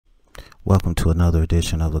Welcome to another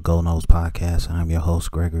edition of the Noles Podcast. I'm your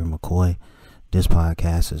host, Gregory McCoy. This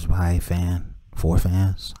podcast is by a fan, for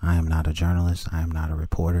fans. I am not a journalist. I am not a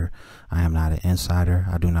reporter. I am not an insider.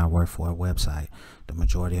 I do not work for a website. The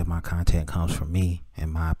majority of my content comes from me,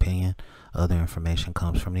 in my opinion. Other information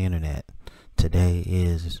comes from the internet. Today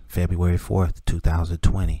is February 4th,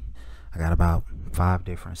 2020. I got about 5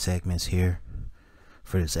 different segments here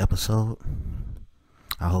for this episode.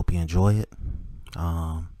 I hope you enjoy it.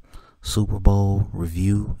 Super Bowl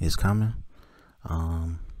review is coming.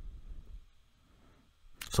 So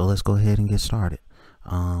let's go ahead and get started.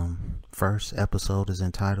 First episode is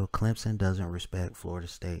entitled Clemson Doesn't Respect Florida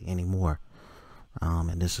State Anymore.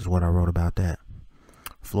 And this is what I wrote about that.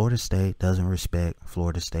 Florida State doesn't respect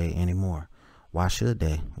Florida State anymore. Why should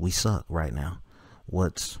they? We suck right now.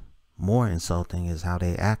 What's more insulting is how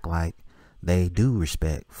they act like they do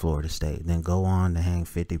respect Florida State, then go on to hang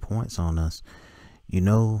 50 points on us. You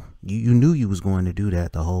know, you knew you was going to do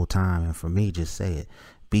that the whole time. And for me, just say it.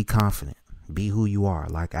 Be confident. Be who you are.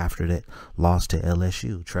 Like after that loss to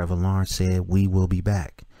LSU, Trevor Lawrence said, "We will be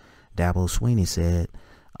back." Dabo Swinney said,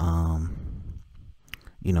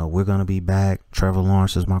 we're going to be back. Trevor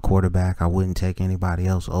Lawrence is my quarterback. I wouldn't take anybody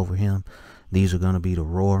else over him. These are going to be the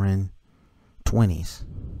roaring 20s.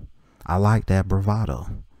 I like that bravado.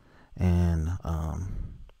 And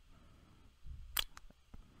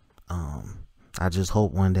I just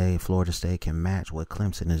hope one day Florida State can match what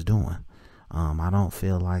Clemson is doing. I don't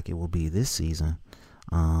feel like it will be this season.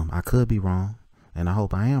 I could be wrong, and I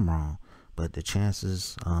hope I am wrong. But the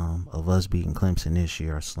chances of us beating Clemson this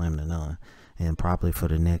year are slim to none, and probably for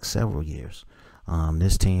the next several years.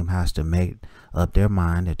 This team has to make up their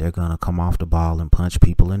mind that they're going to come off the ball and punch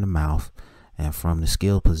people in the mouth. And from the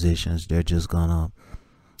skill positions, they're just going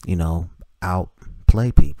to,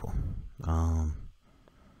 outplay people.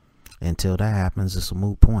 Until that happens, it's a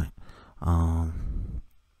moot point.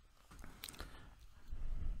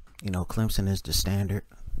 Clemson is the standard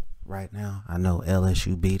right now. I know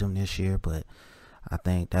LSU beat them this year, but I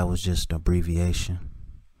think that was just an abbreviation.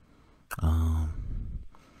 I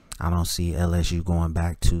don't see LSU going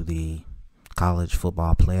back to the college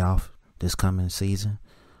football playoff this coming season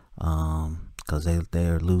because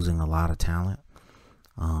they're losing a lot of talent.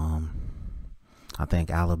 I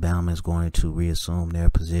think Alabama is going to reassume their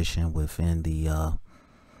position within the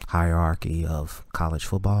hierarchy of college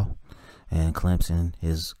football, and Clemson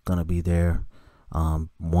is going to be there.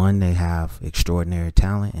 One, they have extraordinary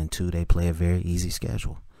talent, and 2, they play a very easy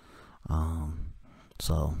schedule.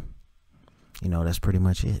 So, that's pretty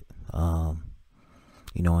much it.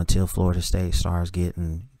 Until Florida State starts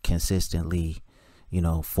getting consistently,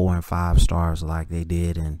 4 and 5 stars like they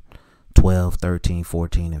did in 12, 13,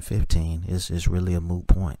 14, and 15, it's really a moot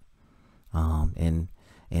point. And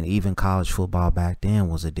even college football back then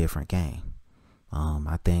was a different game.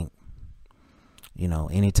 I think,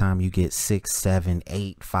 anytime you get 6, 7,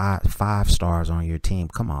 8, 5 stars on your team,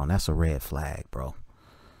 come on, that's a red flag, bro.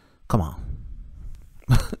 Come on.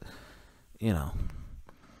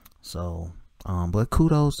 So, but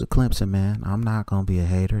kudos to Clemson, man. I'm not going to be a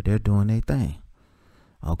hater. They're doing their thing.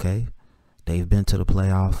 Okay. They've been to the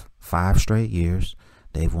playoff 5 straight years.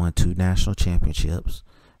 They've won 2 national championships,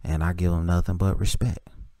 and I give them nothing but respect.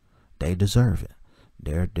 They deserve it.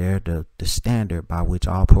 They're the standard by which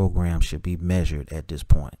all programs should be measured at this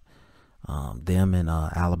point. Them and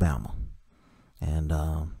Alabama. And,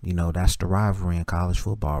 that's the rivalry in college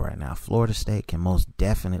football right now. Florida State can most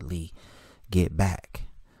definitely get back,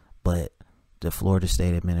 but the Florida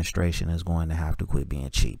State administration is going to have to quit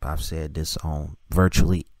being cheap. I've said this on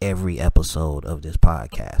virtually every episode of this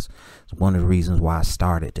podcast. It's one of the reasons why I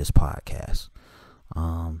started this podcast.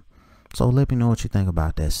 So let me know what you think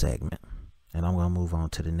about that segment. And I'm going to move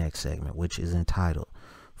on to the next segment, which is entitled,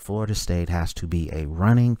 Florida State Has to Be a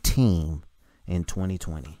Running Team in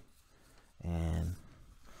 2020. And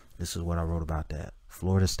this is what I wrote about that.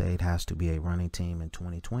 Florida State has to be a running team in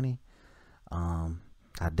 2020.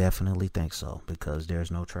 I definitely think so, because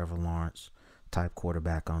there's no Trevor Lawrence type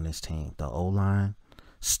quarterback on this team. The O-line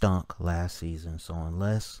stunk last season, so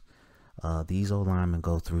unless these O-linemen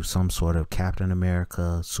go through some sort of Captain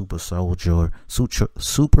America, super soldier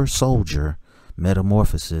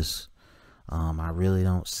metamorphosis, I really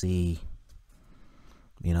don't see,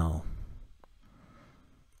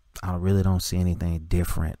 anything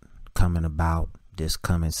different coming about this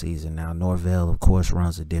coming season. Now, Norvell, of course,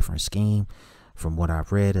 runs a different scheme. From what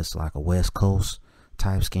I've read, it's like a West Coast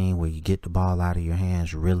type scheme where you get the ball out of your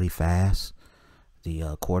hands really fast.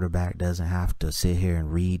 The quarterback doesn't have to sit here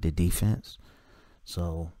and read the defense.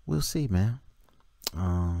 So we'll see, man.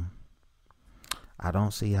 I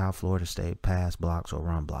don't see how Florida State pass blocks or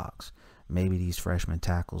run blocks. Maybe these freshman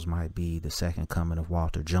tackles might be the second coming of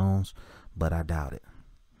Walter Jones, but I doubt it.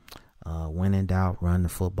 When in doubt, run the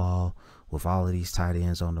football. With all of these tight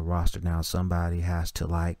ends on the roster now, somebody has to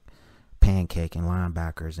like pancaking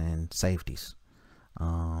linebackers and safeties.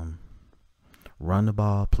 Run the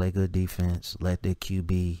ball, play good defense, let the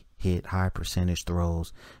QB hit high percentage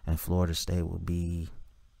throws, and Florida State will be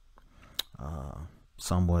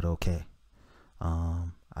somewhat okay.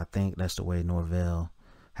 I think that's the way Norvell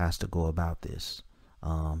has to go about this.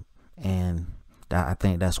 And I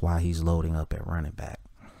think that's why he's loading up at running back.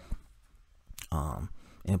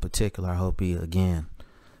 In particular, I hope he, again,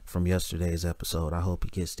 from yesterday's episode, I hope he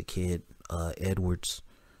gets the kid Edwards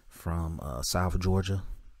from South Georgia.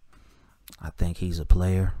 I think he's a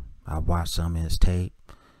player. I watched some of his tape.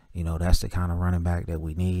 You know, that's the kind of running back that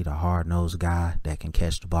we need, a hard-nosed guy that can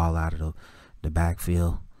catch the ball out of the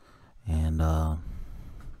backfield. And,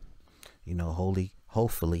 you know,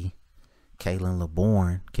 hopefully, Kalen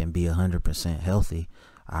LeBourne can be 100% healthy.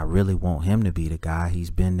 I really want him to be the guy.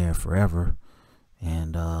 He's been there forever.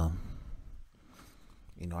 And,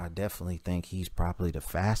 you know, I definitely think he's probably the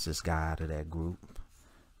fastest guy out of that group.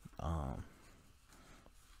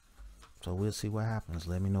 So we'll see what happens.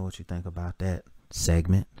 Let me know what you think about that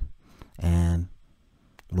segment. And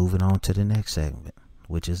moving on to the next segment,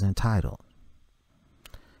 which is entitled,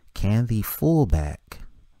 Can the Fullback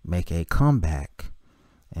Make a Comeback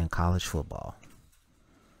in College Football?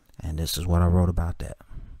 And this is what I wrote about that.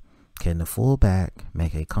 Can the fullback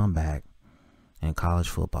make a comeback in college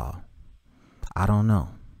football? I don't know.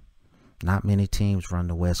 Not many teams run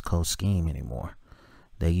the West Coast scheme anymore.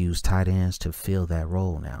 They use tight ends to fill that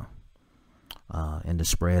role now. In the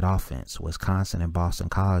spread offense, Wisconsin and Boston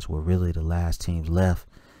College were really the last teams left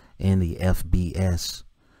in the FBS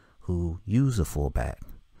who use a fullback.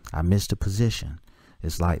 I missed a position.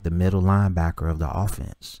 It's like the middle linebacker of the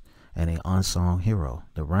offense and an unsung hero.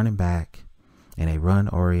 The running back in a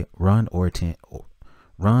run-oriented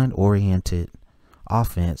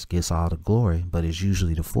offense gets all the glory, but it's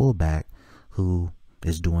usually the fullback who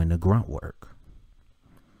is doing the grunt work.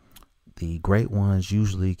 The great ones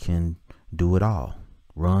usually can do it all.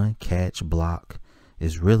 Run, catch, block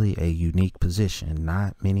is really a unique position.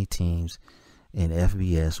 Not many teams in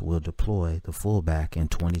FBS will deploy the fullback in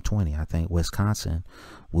 2020. I think Wisconsin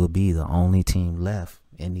will be the only team left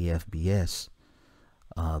in the FBS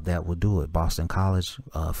that will do it. Boston College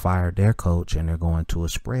fired their coach and they're going to a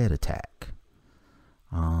spread attack.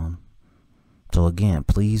 So again,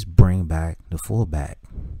 please bring back the fullback.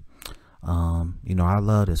 You know, I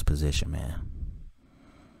love this position, man.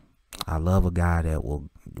 I love a guy that will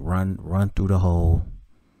run through the hole,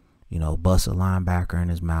 you know, bust a linebacker in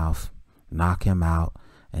his mouth, knock him out,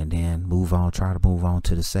 and then try to move on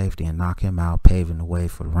to the safety and knock him out, paving the way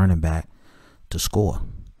for the running back to score.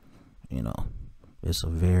 You know, it's a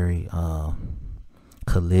very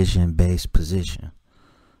collision-based position.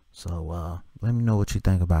 So let me know what you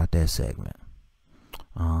think about that segment.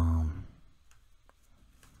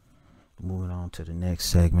 Moving on to the next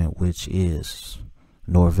segment, which is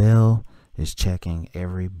Norvell is checking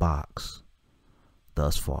every box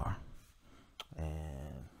thus far.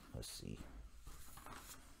 And let's see.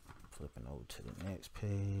 Flipping over to the next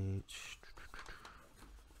page.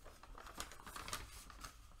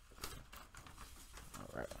 All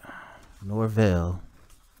right. Norvell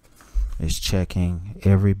is checking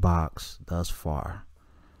every box thus far.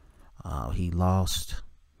 He lost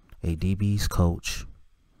a DB's coach,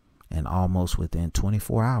 and almost within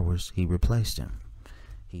 24 hours, he replaced him.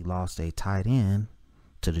 He lost a tight end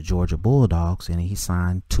to the Georgia Bulldogs, and he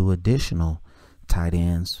signed 2 additional tight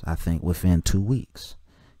ends, I think, within 2 weeks.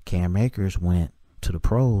 Cam Akers went to the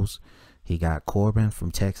pros. He got Corbin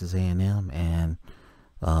from Texas A&M and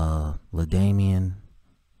LaDamian,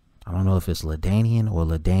 I don't know if it's LaDanian or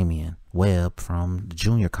LaDamian Webb from the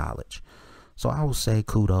junior college. So I will say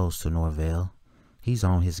kudos to Norvell. He's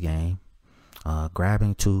on his game.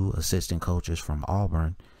 Grabbing 2 assistant coaches from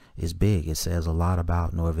Auburn is big. It says a lot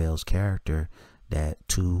about Norvell's character that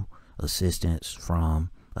 2 assistants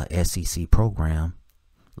from a SEC program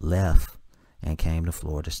left and came to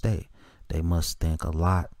Florida State. They must think a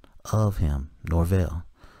lot of him, Norvell.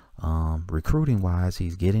 Recruiting wise,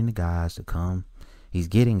 he's getting guys to come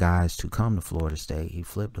to Florida State. He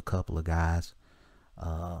flipped a couple of guys,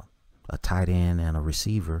 a tight end and a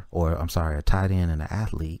receiver, a tight end and an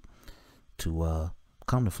athlete to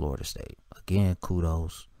come to Florida State. Again,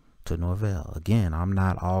 kudos to Norvell. Again, I'm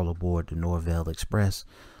not all aboard the Norvell Express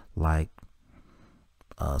like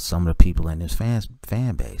some of the people in his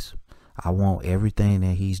fan base. I want everything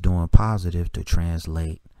that he's doing positive to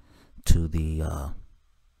translate to the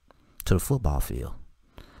football field.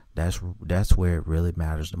 That's where it really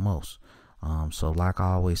matters the most. So like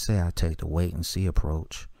I always say, I take the wait and see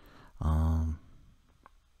approach.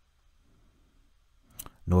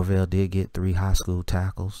 Norvell did get 3 high school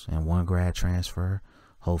tackles and 1 grad transfer.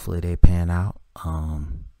 Hopefully they pan out.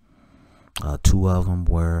 2 of them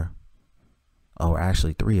were, or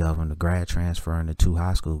actually 3 of them, the grad transfer and the 2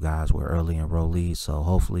 high school guys were early enrollees. So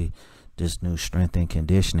hopefully this new strength and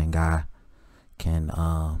conditioning guy can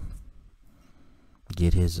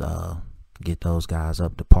get those guys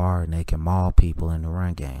up to par and they can maul people in the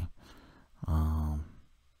run game.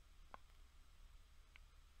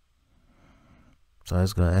 So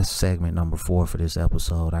that's segment number 4 for this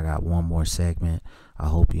episode. I got one more segment. I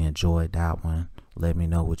hope you enjoyed that one. Let me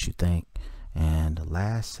know what you think. And the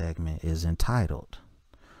last segment is entitled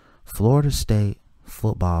Florida State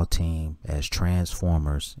Football Team as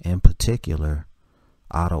Transformers, in particular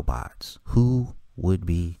Autobots. Who would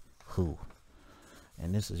be who?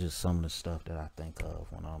 And this is just some of the stuff that I think of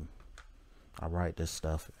when I write this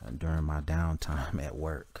stuff during my downtime at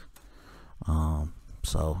work.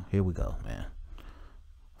 So here we go, man.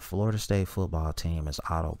 Florida State football team is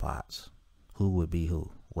Autobots. Who would be who?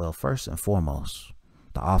 Well, first and foremost,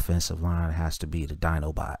 the offensive line has to be the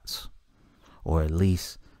Dinobots, or at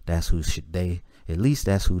least that's who they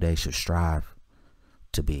should strive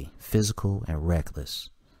to be. Physical and reckless,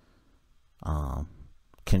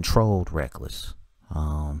 controlled reckless.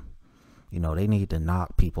 They need to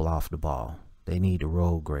knock people off the ball. They need to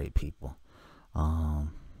road grade people.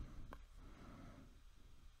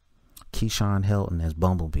 Keyshawn Helton as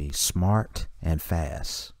Bumblebee, smart and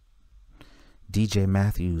fast. DJ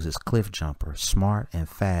Matthews as Cliff Jumper, smart and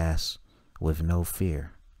fast with no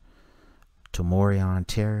fear. Tamorion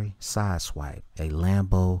Terry, Sideswipe, a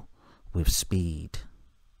Lambo with speed.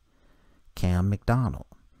 Cam McDonald,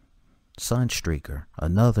 Sunstreaker,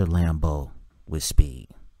 another Lambo with speed.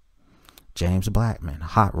 James Blackman,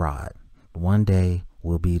 Hot Rod, one day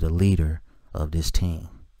will be the leader of this team.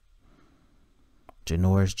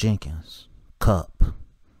 Janoris Jenkins, Cup,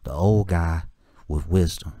 the old guy with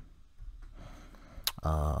wisdom.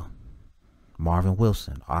 Marvin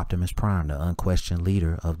Wilson, Optimus Prime, the unquestioned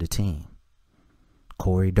leader of the team.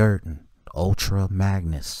 Corey Durden, Ultra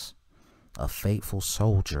Magnus, a faithful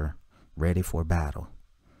soldier ready for battle.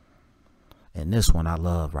 And this one I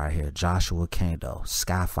love right here, Joshua Kando,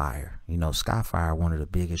 Skyfire. Skyfire, one of the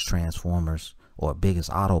biggest Transformers or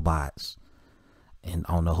biggest Autobots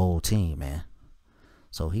on the whole team, man.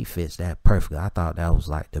 So he fits that perfectly. I thought that was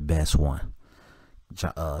like the best one.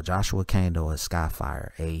 Joshua Kando is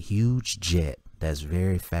Skyfire, a huge jet that's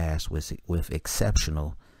very fast with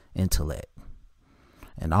exceptional intellect.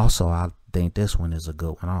 And also, I think this one is a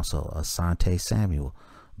good one also. Asante Samuel,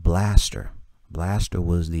 Blaster. Blaster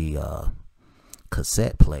was the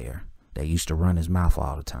cassette player that used to run his mouth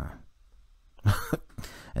all the time.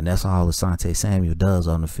 And that's all Asante Samuel does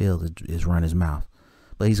on the field is run his mouth.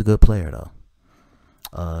 But he's a good player, though.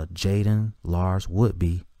 Jaden Lars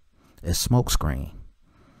Woodby is Smokescreen.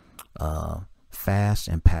 Fast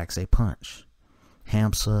and packs a punch.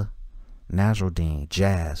 Hamza Nasruddin,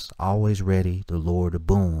 Jazz, always ready to lure the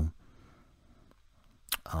boom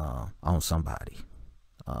on somebody.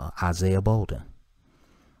 Isaiah Bolden,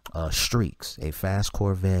 Streaks, a fast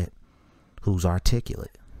Corvette who's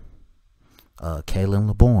articulate.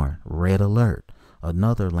 Kalen LeBourne, Red Alert,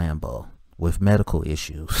 another Lambo with medical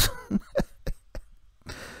issues.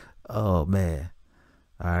 Oh man.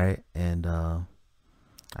 All right. And I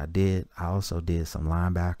also did some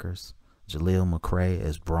linebackers. Jaleel McCray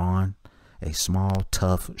as Braun, a small,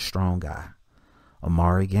 tough, strong guy.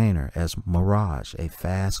 Amari Gaynor as Mirage, a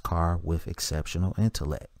fast car with exceptional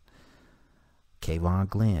intellect. Kayvon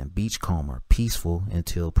Glenn, Beachcomber, peaceful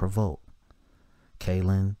until provoked.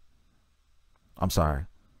 Kayvon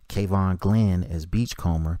Glenn as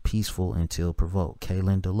Beachcomber, peaceful until provoked.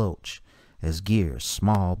 Kalen DeLoach as Gears,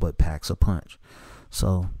 small but packs a punch.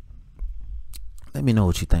 So let me know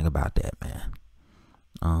what you think about that, man.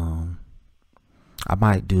 I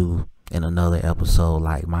might do in another episode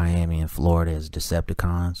like Miami and Florida as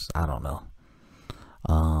Decepticons. I don't know.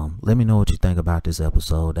 Let me know what you think about this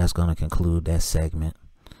episode. That's going to conclude that segment.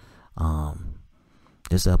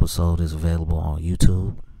 This episode is available on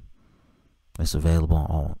YouTube. It's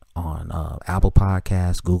available on Apple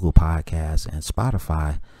Podcasts, Google Podcasts, and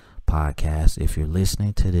Spotify Podcasts. If you're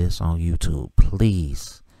listening to this on YouTube,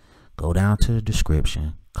 please go down to the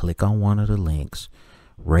description, click on one of the links,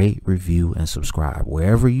 rate, review, and subscribe.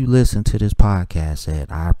 Wherever you listen to this podcast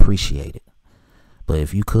at, I appreciate it. But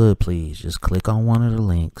if you could, please just click on one of the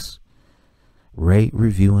links, rate,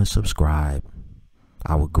 review, and subscribe.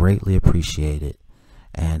 I would greatly appreciate it.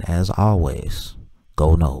 And as always,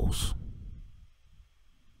 go Noles.